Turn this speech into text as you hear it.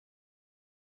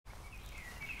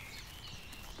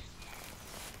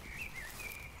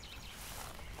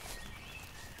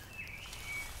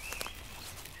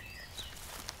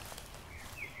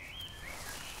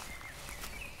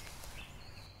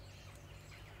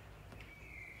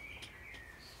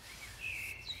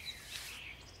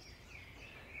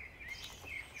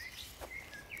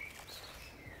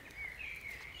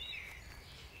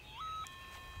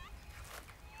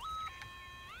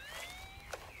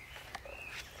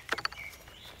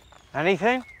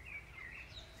Anything?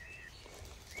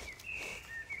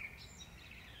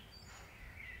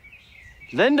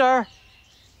 Linda?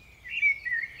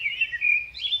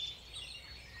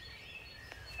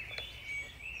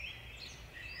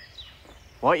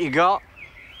 What you got?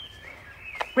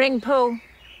 Ring pull.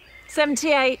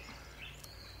 78.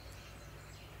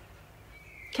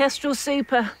 Kestrel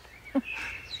Super.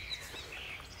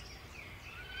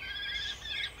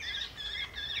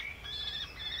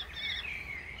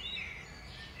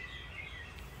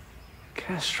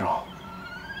 Kestrel.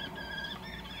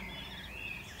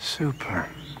 Super.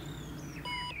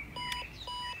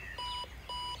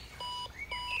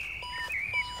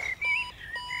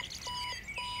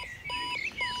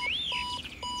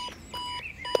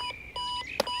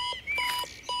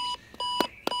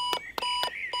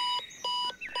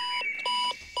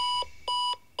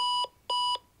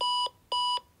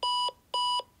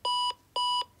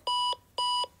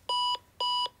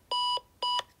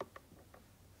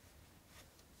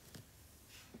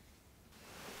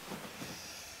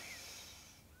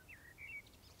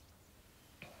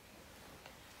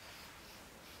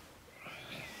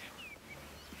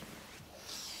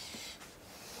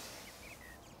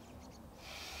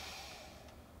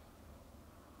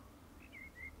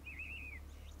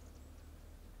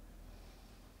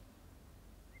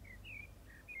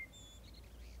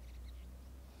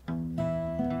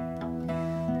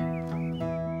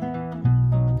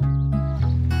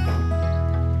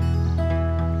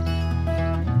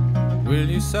 Will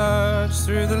you search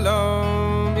through the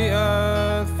lonely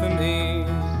earth for me?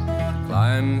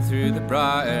 Climb through the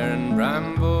briar and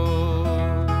bramble.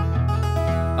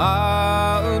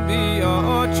 I'll be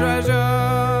your treasure.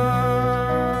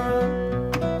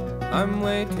 I'm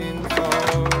waiting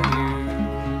for you.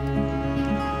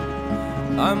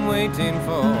 I'm waiting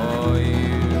for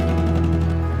you.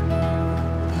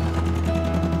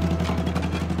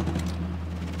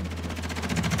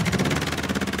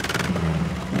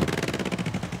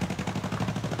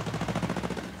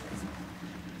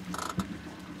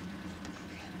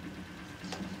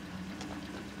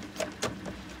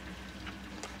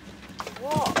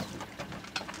 What?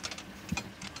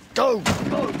 Go!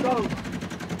 Go! Go!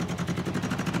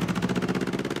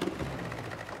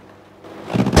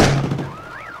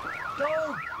 Go!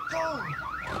 Go!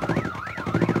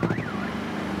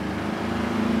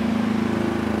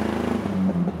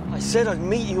 I said I'd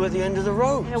meet you at the end of the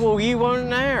road. Yeah, well, you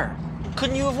weren't there.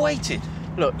 Couldn't you have waited?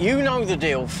 Look, you know the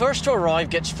deal. First to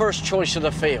arrive gets first choice of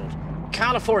the field.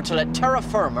 Can't afford to let terra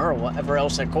firma, or whatever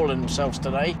else they're calling themselves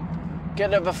today,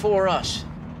 get there before us.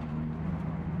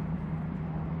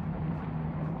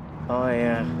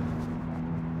 I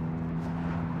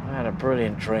had a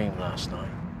brilliant dream last night.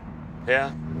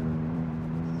 Yeah?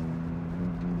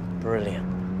 Brilliant.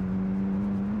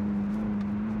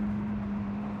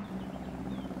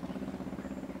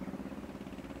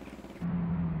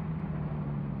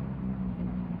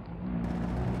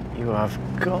 You have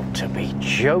got to be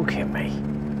joking me.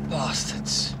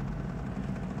 Bastards.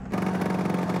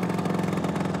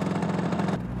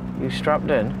 You strapped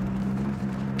in?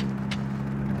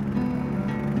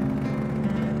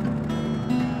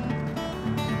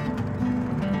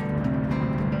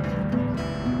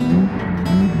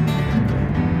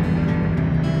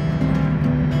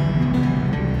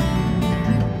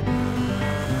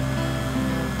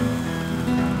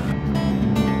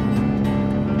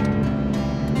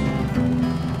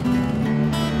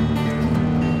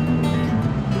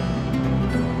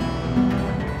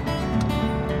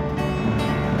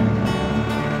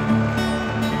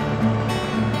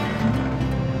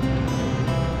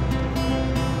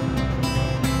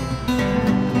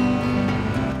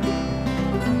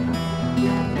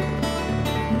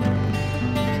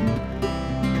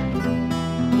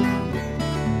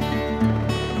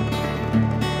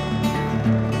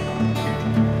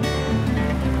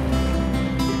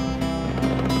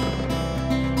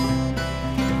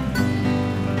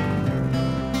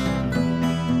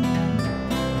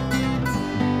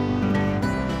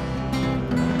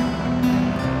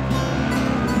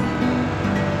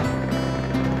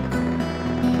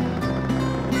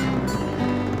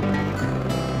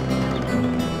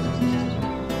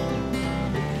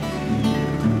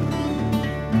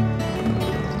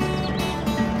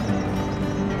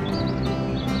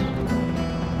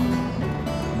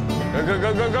 Go,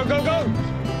 go, go, go, go, go!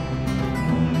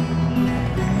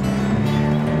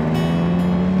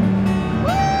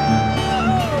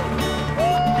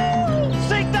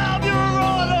 Sit down, you're a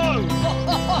righto!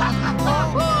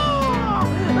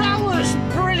 That was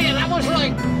brilliant. That was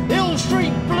like Hill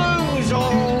Street Blues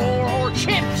or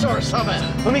Chips or something.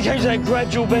 When we came to that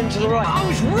gradual bend to the right. I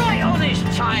was right on his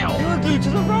tail. You were glued to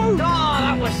the road. Oh,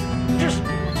 that was just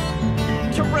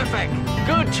terrific.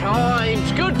 Good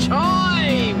times, good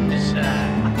times.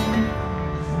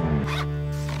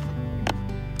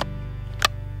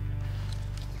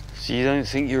 So you don't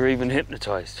think you're even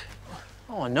hypnotised?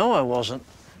 Oh, no, I wasn't.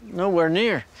 Nowhere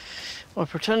near. I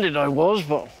pretended I was,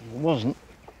 but I wasn't.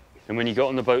 And when you got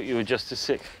on the boat, you were just as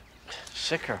sick?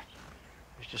 Sicker.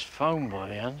 It was just foam by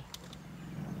the end.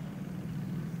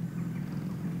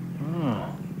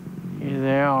 Oh, here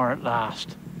they are at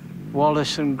last.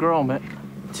 Wallace and Gromit.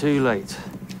 Too late.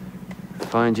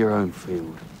 Find your own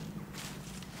field.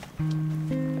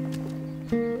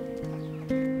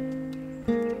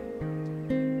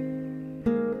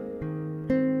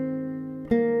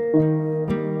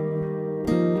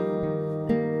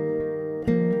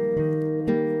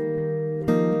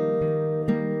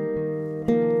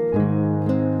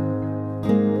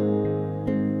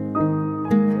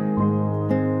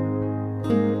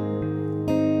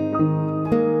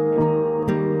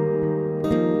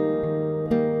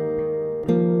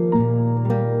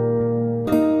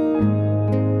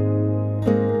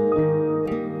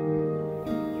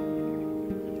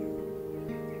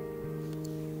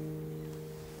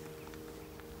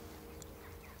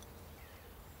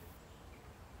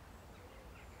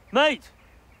 Mate!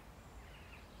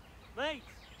 Mate!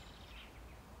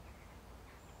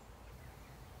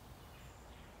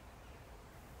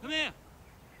 Come here!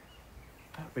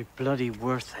 That'd be bloody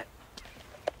worth it.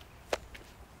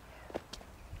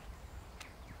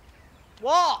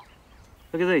 What?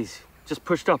 Look at these. Just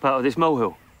pushed up out of this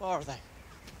molehill. What are they?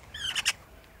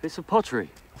 Bits of pottery.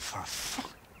 For a fuck.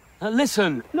 Now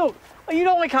listen! Look, you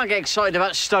know I can't get excited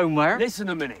about stoneware. Listen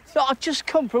a minute. Look, I've just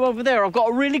come from over there. I've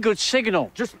got a really good signal.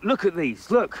 Just look at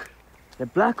these. Look. They're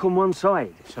black on one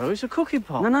side. So it's a cooking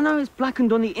pot. No, it's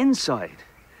blackened on the inside.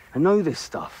 I know this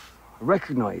stuff. I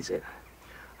recognise it.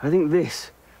 I think this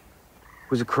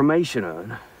was a cremation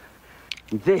urn.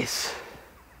 And this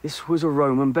was a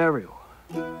Roman burial.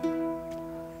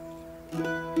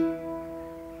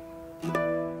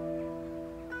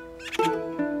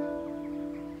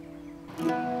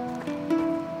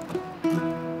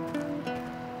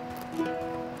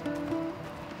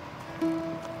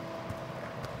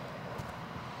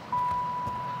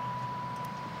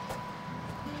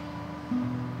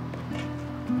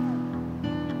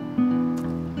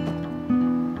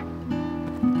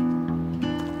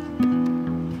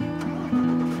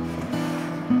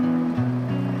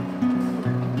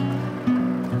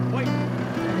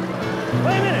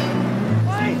 Wait a minute!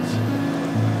 Wait!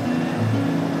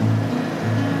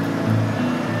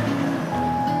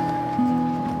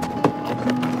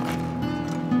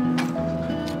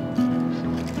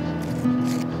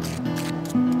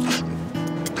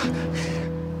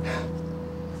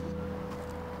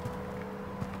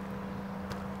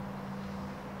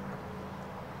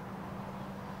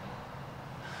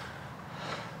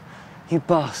 You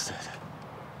bastard.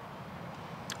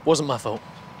 Wasn't my fault.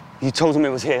 You told him it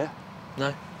was here?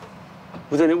 No.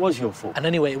 Well, then it was your fault. And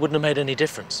anyway, it wouldn't have made any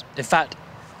difference. In fact,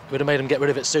 it would have made him get rid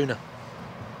of it sooner.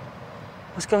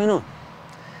 What's going on?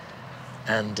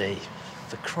 Andy,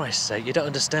 for Christ's sake, you don't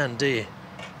understand, do you?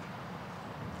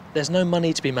 There's no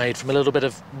money to be made from a little bit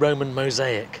of Roman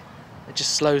mosaic. It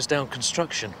just slows down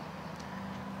construction.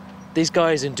 These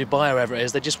guys in Dubai or wherever it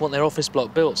is, they just want their office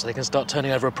block built so they can start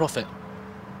turning over a profit.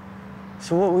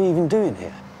 So what were you even doing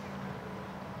here?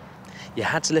 You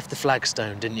had to lift the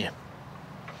flagstone, didn't you?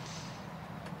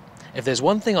 If there's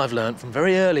one thing I've learned from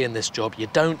very early in this job, you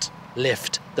don't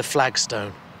lift the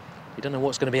flagstone. You don't know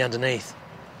what's going to be underneath.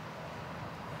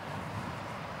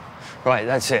 Right,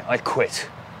 that's it. I quit.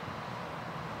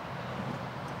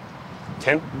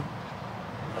 Tim?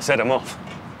 I said I'm off.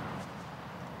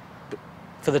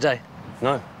 For the day?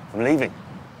 No, I'm leaving.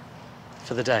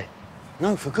 For the day?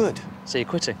 No, for good. So you're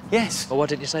quitting? Yes. Well, why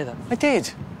didn't you say that? I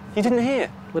did. You didn't hear.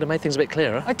 Would have made things a bit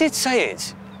clearer. I did say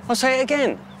it. I'll say it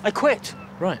again. I quit.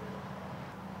 Right.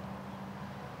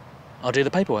 I'll do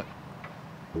the paperwork.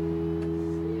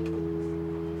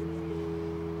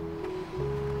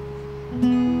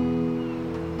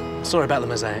 Sorry about the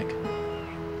mosaic.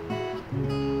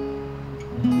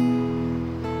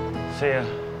 See ya.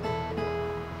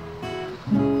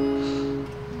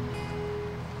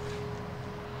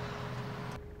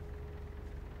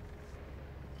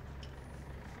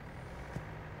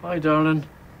 Bye, darling.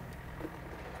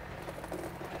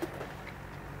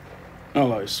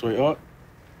 Hello, sweetheart.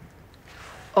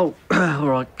 Oh, all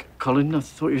right, Colin. I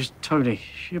thought you was Tony.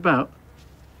 You about?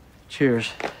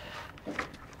 Cheers.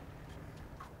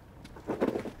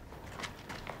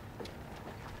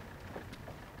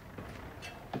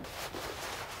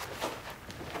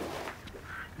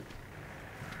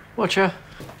 Watcher.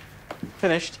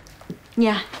 Finished?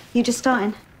 Yeah, you just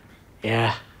starting?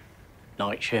 Yeah.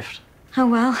 Night shift. Oh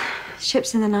well,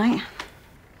 ship's in the night.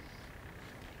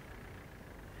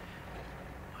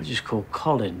 I just called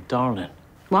Colin darling.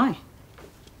 Why?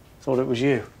 Thought it was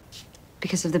you.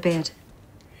 Because of the beard.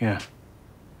 Yeah.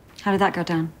 How did that go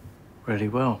down? Really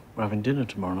well. We're having dinner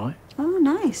tomorrow night. Oh,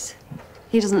 nice.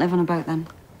 He doesn't live on a boat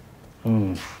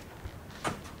then?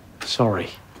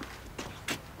 Sorry.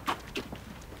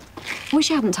 I wish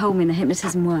you hadn't told me the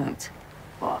hypnotism worked.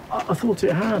 I thought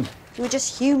it had. You were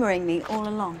just humouring me all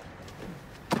along.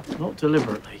 Not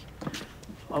deliberately.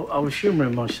 I was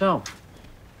humouring myself.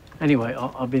 Anyway,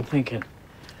 I've been thinking.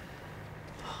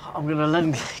 I'm going to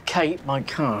lend Kate my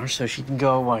car so she can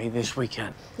go away this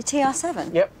weekend. Your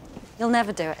TR7? Yep. You'll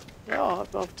never do it. Yeah,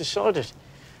 I've decided.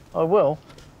 I will.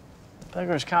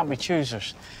 Beggars can't be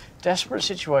choosers. Desperate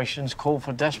situations call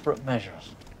for desperate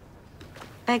measures.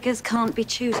 Beggars can't be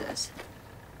choosers.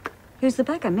 Who's the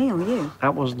beggar, me or you?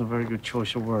 That wasn't a very good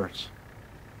choice of words.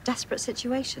 Desperate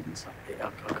situations.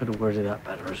 I could have worded that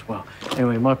better as well.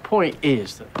 Anyway, my point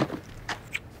is that...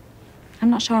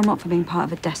 I'm not sure I'm up for being part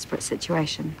of a desperate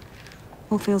situation.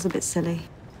 All feels a bit silly.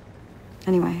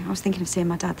 Anyway, I was thinking of seeing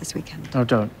my dad this weekend. No,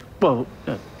 don't. Well,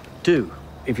 do,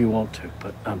 if you want to,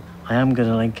 but I am going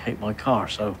to lend Kate my car,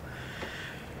 so...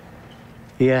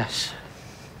 Yes.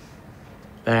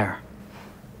 There.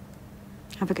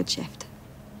 Have a good shift.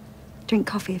 Drink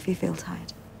coffee if you feel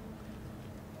tired.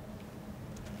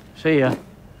 See ya.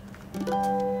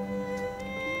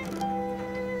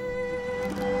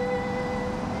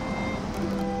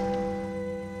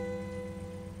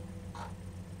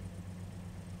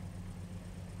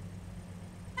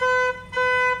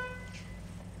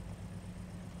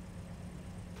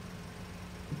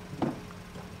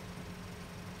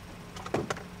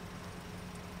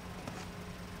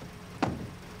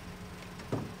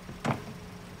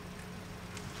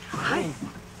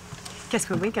 Guess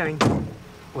where we're going?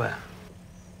 Where?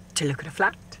 To look at a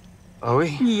flat. Are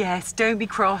we? Yes, don't be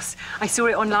cross. I saw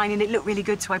it online and it looked really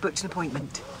good, so I booked an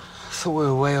appointment. I thought we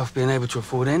were way off being able to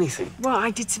afford anything. Well,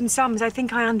 I did some sums I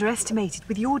think I underestimated.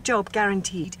 With your job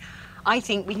guaranteed, I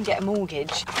think we can get a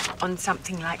mortgage on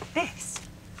something like this.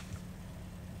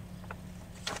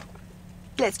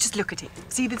 Let's just look at it.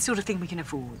 See the sort of thing we can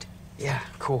afford. Yeah,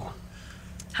 cool.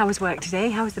 How was work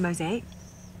today? How was the mosaic?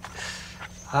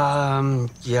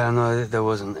 Yeah, no, there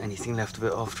wasn't anything left of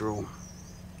it after all.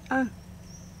 Oh,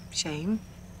 shame.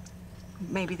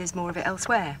 Maybe there's more of it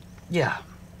elsewhere. Yeah,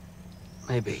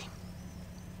 maybe.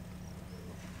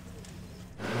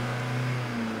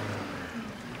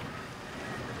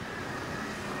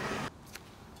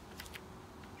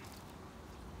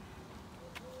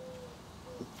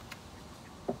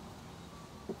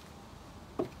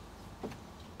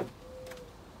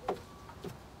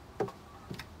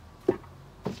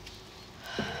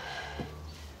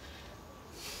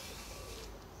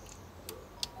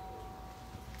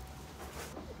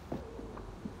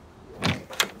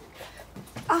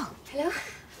 Hello?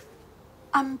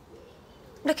 I'm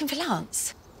looking for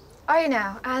Lance. Are you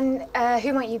now? And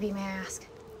who might you be, may I ask?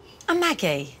 I'm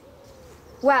Maggie.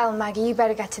 Well, Maggie, you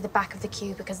better get to the back of the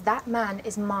queue because that man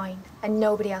is mine and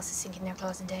nobody else is sinking their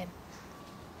claws into him.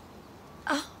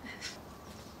 Oh.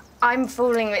 I'm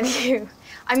fooling with you.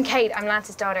 I'm Kate, I'm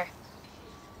Lance's daughter.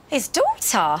 His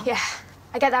daughter? Yeah,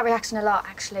 I get that reaction a lot,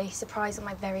 actually. Surprised at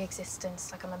my very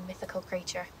existence, like I'm a mythical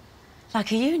creature.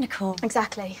 Like a unicorn?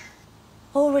 Exactly.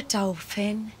 Or a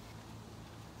dolphin?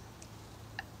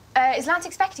 Is Lance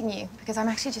expecting you? Because I'm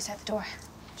actually just at the door.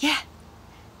 Yeah.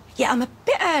 Yeah, I'm a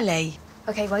bit early.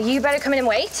 Okay, well, you better come in and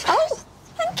wait. Oh,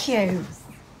 thank you.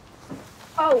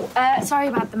 Oh, sorry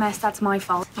about the mess. That's my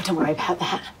fault. Oh, don't worry about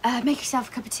that. Make yourself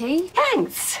a cup of tea.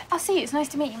 Thanks. I'll see you. It's nice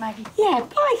to meet you, Maggie. Yeah,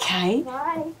 bye, Kate.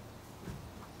 Bye.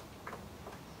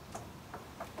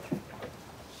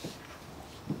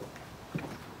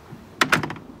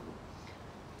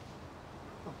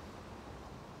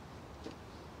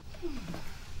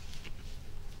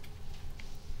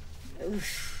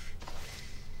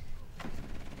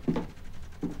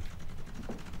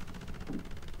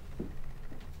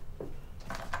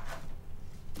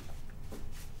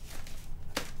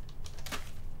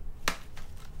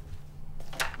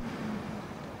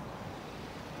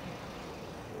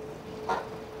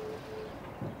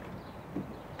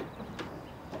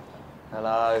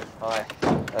 Hello. Hi.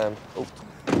 Oh.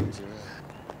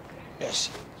 Yes.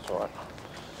 It's all right.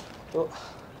 Oh.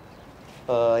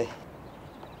 Hi.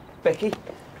 Becky?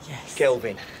 Yes.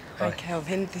 Kelvin. Hi,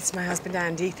 Kelvin. This is my husband,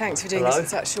 Andy. Thanks for doing Hello.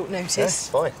 this at such short notice. Yes,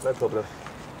 fine. No problem.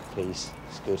 Please.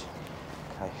 It's good.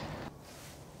 Okay.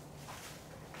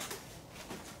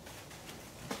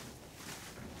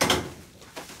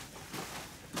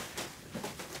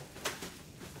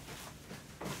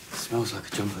 Smells like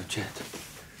a jumbo jet.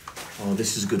 Oh,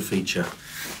 this is a good feature.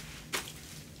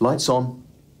 Lights on.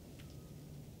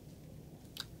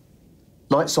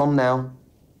 Lights on now.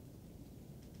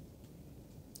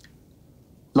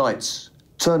 Lights.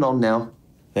 Turn on now.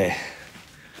 There.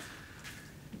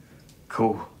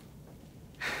 Cool.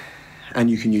 And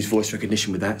you can use voice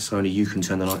recognition with that, so only you can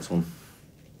turn the lights on.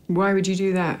 Why would you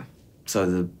do that? So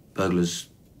the burglars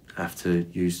have to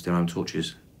use their own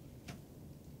torches.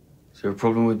 Is there a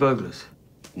problem with burglars?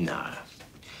 No.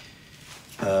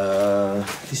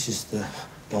 This is the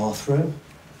bathroom.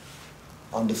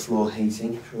 Underfloor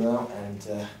heating throughout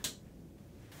and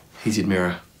heated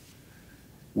mirror.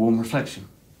 Warm reflection?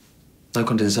 No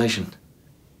condensation.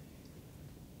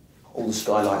 All the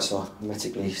skylights are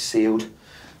hermetically sealed.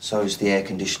 So is the air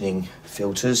conditioning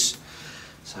filters.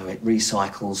 So it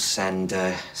recycles and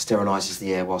sterilises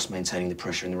the air whilst maintaining the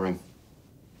pressure in the room.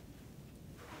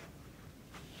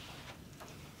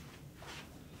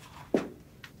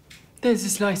 There's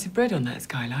a slice of bread on that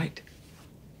skylight.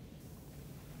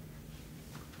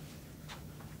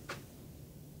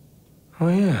 Oh,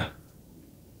 yeah.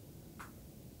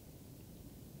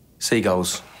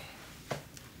 Seagulls.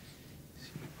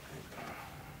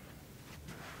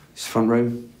 This front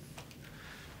room.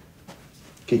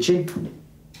 Kitchen.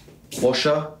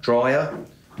 Washer, dryer,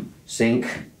 sink,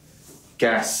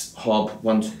 gas hob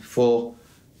 1 to 4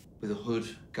 with a hood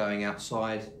going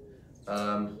outside.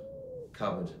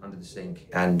 Cupboard under the sink.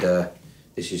 And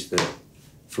this is the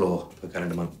floor per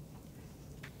calendar month.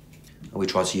 And we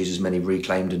try to use as many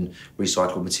reclaimed and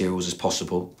recycled materials as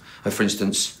possible. For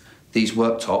instance, these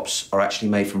worktops are actually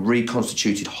made from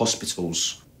reconstituted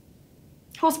hospitals.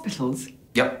 Hospitals?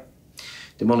 Yep.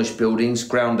 Demolished buildings,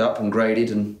 ground up and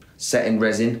graded and set in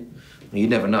resin.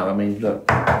 You'd never know. I mean, look.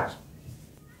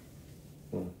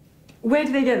 Where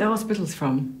do they get the hospitals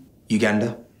from?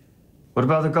 Uganda. What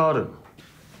about the garden?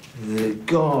 The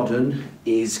garden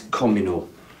is communal.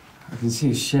 I can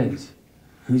see a shed.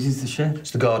 Whose is the shed?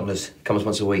 It's the gardener's. It comes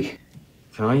once a week.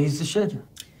 Can I use the shed?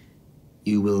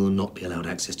 You will not be allowed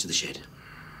access to the shed.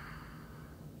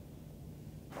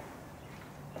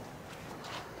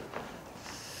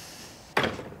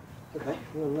 Okay,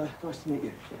 well, nice to meet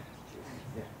you.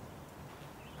 Yeah.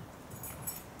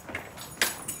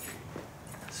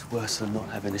 It's worse than not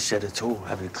having a shed at all,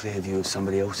 having a clear view of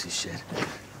somebody else's shed.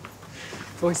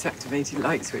 Voice-activated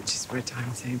light switches for a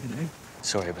time saver, though.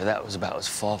 Sorry, but that was about as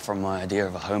far from my idea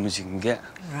of a home as you can get.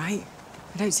 All right.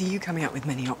 I don't see you coming up with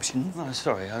many options. No,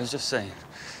 sorry, I was just saying.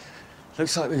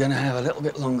 Looks like we're going to have a little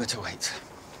bit longer to wait.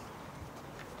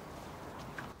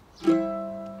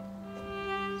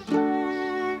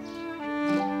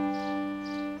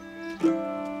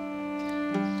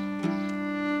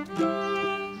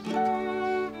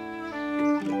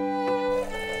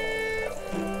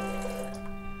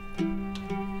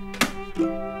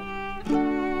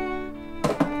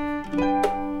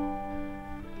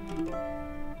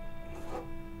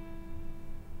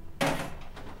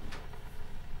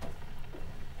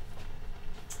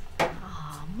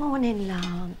 Morning,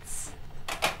 Lance.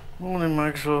 Morning,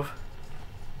 Max, love.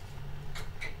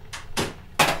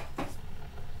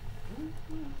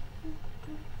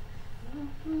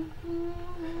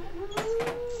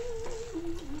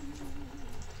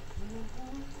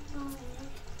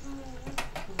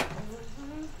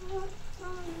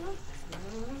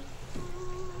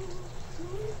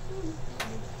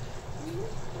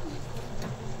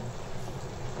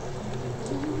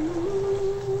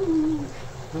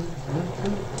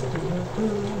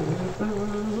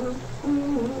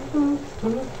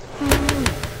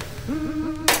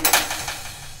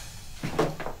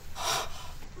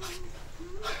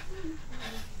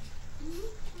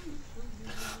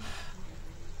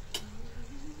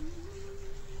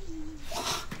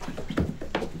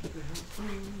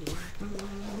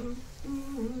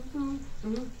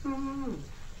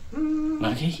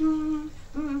 Maggie?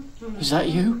 Is that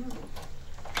you?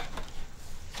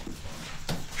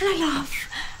 Hello, love.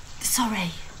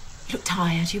 Sorry. You look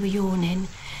tired. You were yawning.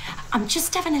 I'm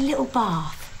just having a little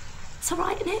bath. It's all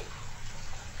right, isn't it?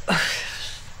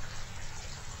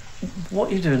 What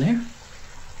are you doing here?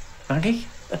 Maggie?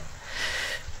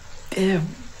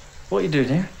 What are you doing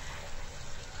here?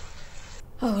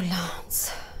 Oh,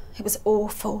 Lance. It was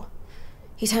awful.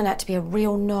 He turned out to be a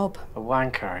real knob. A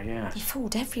wanker, yeah. He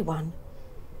fooled everyone.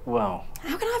 Well,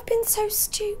 How can I have been so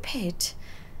stupid?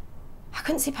 I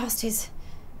couldn't see past his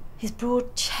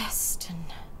broad chest and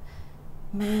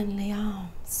manly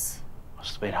arms.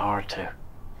 must have been hard to.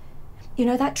 You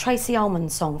know that Tracy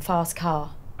Ullman song, Fast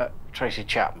Car? Tracy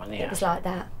Chapman, yeah. It was like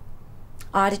that.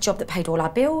 I had a job that paid all our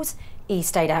bills. He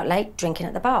stayed out late, drinking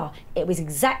at the bar. It was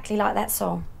exactly like that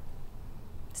song.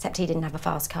 Except he didn't have a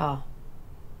fast car.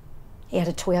 He had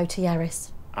a Toyota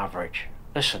Yaris. Average.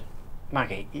 Listen,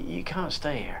 Maggie, you can't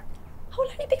stay here. I'll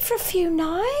only be for a few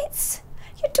nights.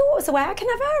 Your daughter's away, I can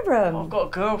have her room. I've got a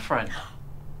girlfriend.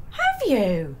 Have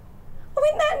you? Oh,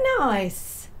 isn't that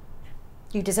nice?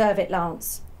 You deserve it,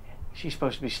 Lance. She's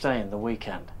supposed to be staying the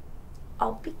weekend.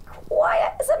 I'll be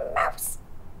quiet as a mouse.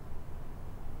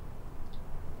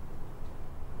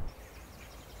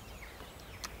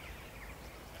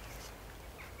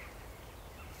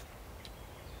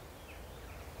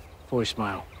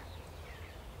 Voicemail.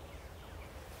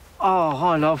 Oh,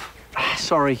 hi, love.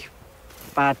 Sorry.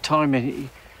 Bad timing.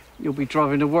 You'll be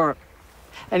driving to work.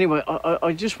 Anyway,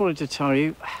 I just wanted to tell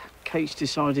you, Kate's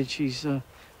decided she's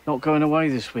not going away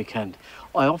this weekend.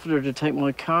 I offered her to take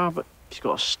my car, but she's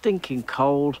got a stinking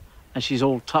cold and she's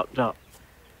all tucked up.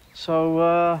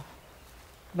 So,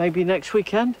 maybe next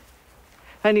weekend?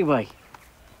 Anyway,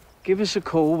 give us a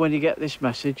call when you get this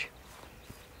message.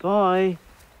 Bye.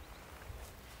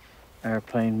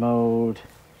 Airplane mode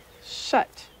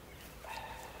set.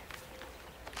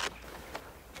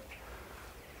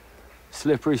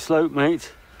 Slippery slope,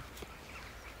 mate.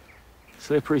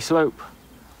 Slippery slope.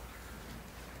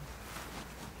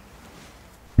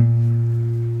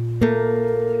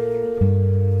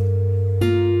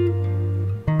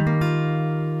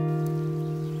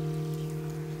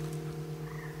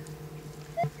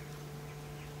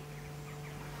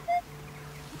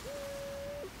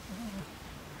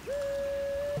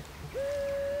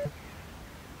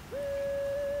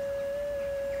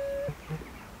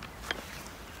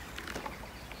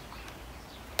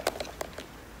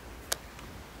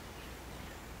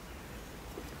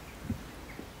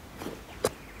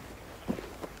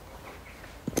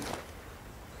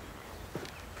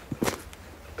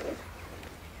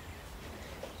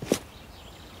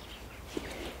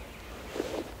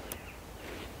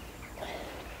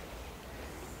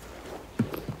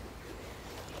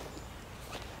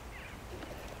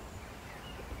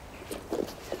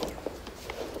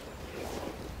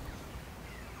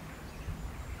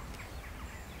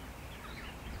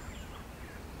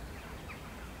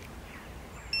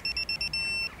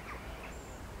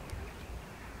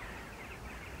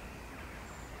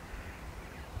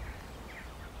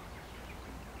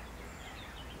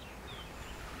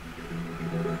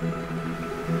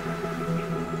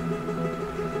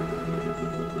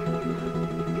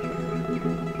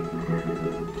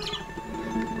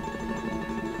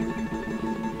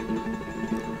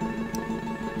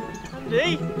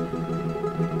 Andy?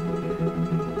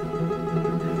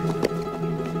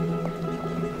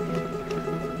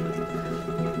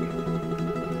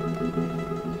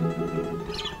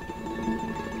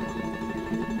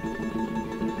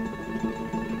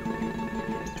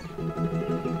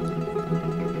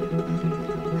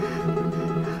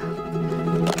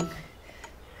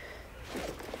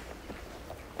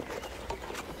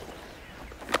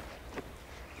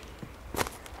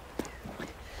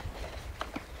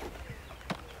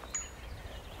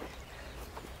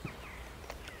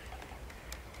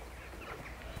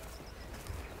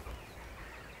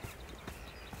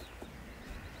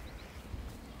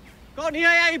 Got any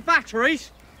AA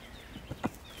batteries?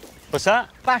 What's that?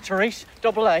 Batteries,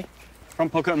 AA.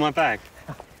 Front pocket of my bag.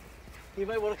 You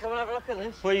may want to come and have a look at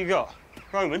this. What you got?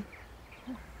 Roman?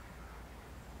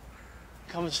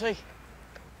 Come and see.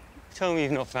 Tell me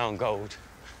you've not found gold.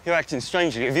 You're acting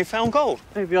strangely. Have you found gold?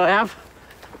 Maybe I have.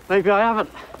 Maybe I haven't.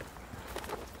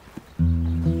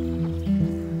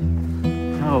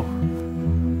 Oh.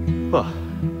 What?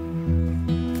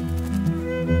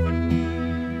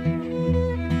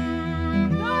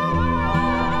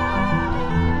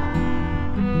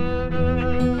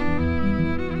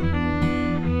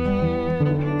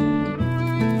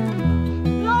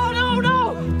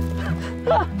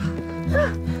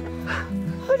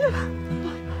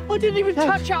 I didn't even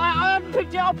touch it. I hadn't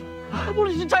picked it up. I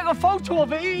wanted to take a photo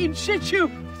of it in situ.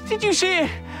 Did you see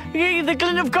it? The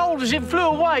glint of gold as it flew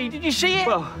away. Did you see it?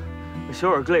 Well, I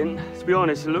saw a glint. To be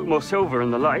honest, it looked more silver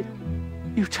in the light.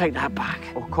 You take that back.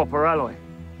 Or copper alloy.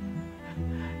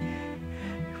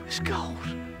 It was gold.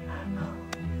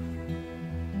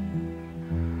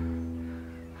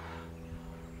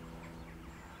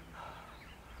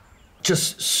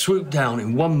 Just swooped down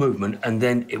in one movement and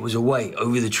then it was away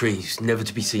over the trees, never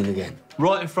to be seen again.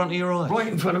 Right in front of your eyes? Right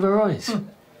in front of her eyes.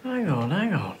 Hang on,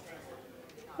 hang on.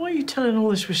 Why are you telling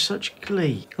all this with such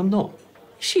glee? I'm not.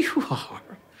 Yes, you are.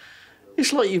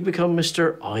 It's like you've become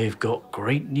Mr. I've got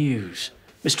great news.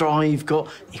 Mr. I've got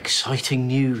exciting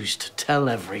news to tell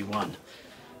everyone.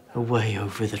 Away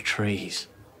over the trees.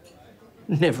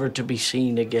 Never to be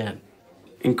seen again.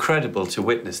 Incredible to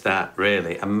witness that,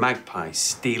 really. A magpie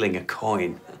stealing a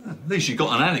coin. At least you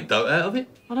got an anecdote out of it.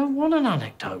 I don't want an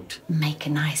anecdote. Make a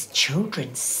nice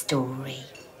children's story.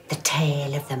 The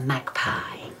tale of the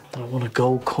magpie. I want a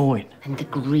gold coin. And the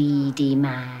greedy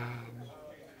man.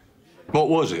 What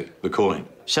was it, the coin?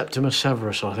 Septimus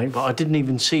Severus, I think, but I didn't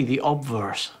even see the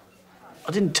obverse.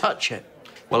 I didn't touch it.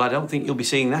 Well, I don't think you'll be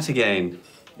seeing that again,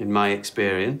 in my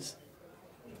experience.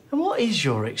 And what is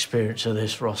your experience of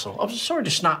this, Russell? I'm sorry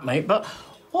to snap, mate, but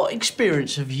what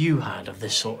experience have you had of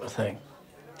this sort of thing?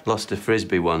 Lost a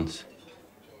frisbee once.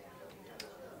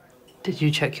 Did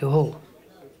you check your hole?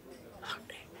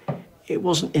 It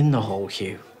wasn't in the hole,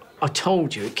 Hugh. I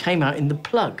told you, it came out in the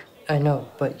plug. I know,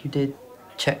 but you did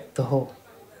check the hole.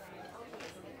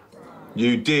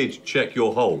 You did check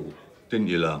your hole, didn't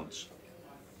you, Lance?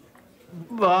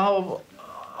 Well,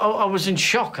 I was in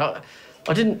shock. I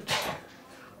didn't...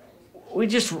 We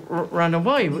just ran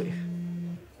away.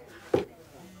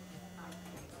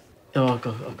 Oh, I've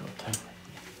got time.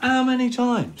 How many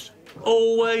times?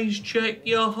 Always check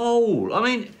your hole. I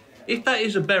mean, if that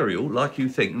is a burial, like you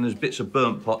think, and there's bits of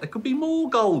burnt pot, there could be more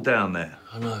gold down there.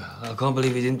 I know. I can't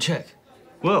believe he didn't check.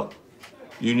 Well,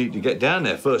 you need to get down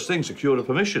there first thing, secure the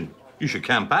permission. You should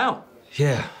camp out.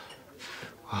 Yeah.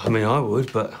 I mean, I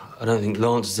would, but I don't think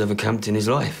Lance has ever camped in his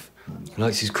life. He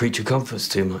likes his creature comforts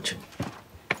too much.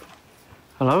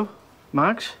 Hello,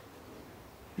 Max?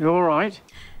 You all right?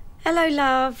 Hello,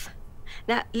 love.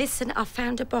 Now, listen, I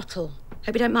found a bottle.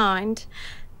 Hope you don't mind.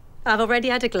 I've already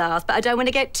had a glass, but I don't want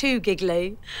to get too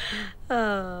giggly.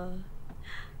 Oh.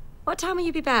 What time will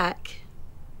you be back?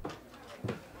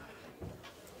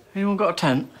 Anyone got a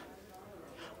tent?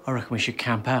 I reckon we should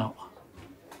camp out.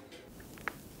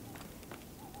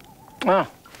 Ah,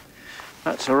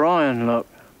 that's Orion, look.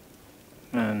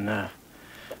 And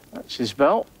that's his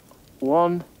belt.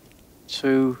 1,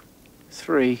 2,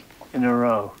 3 in a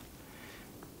row.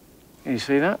 Can you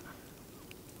see that?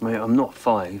 Mate, I'm not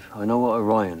 5. I know what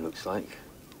Orion looks like.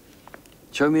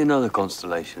 Show me another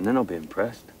constellation, then I'll be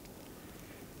impressed.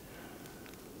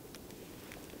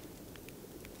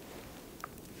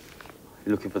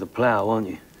 You're looking for the plough, aren't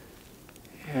you?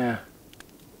 Yeah.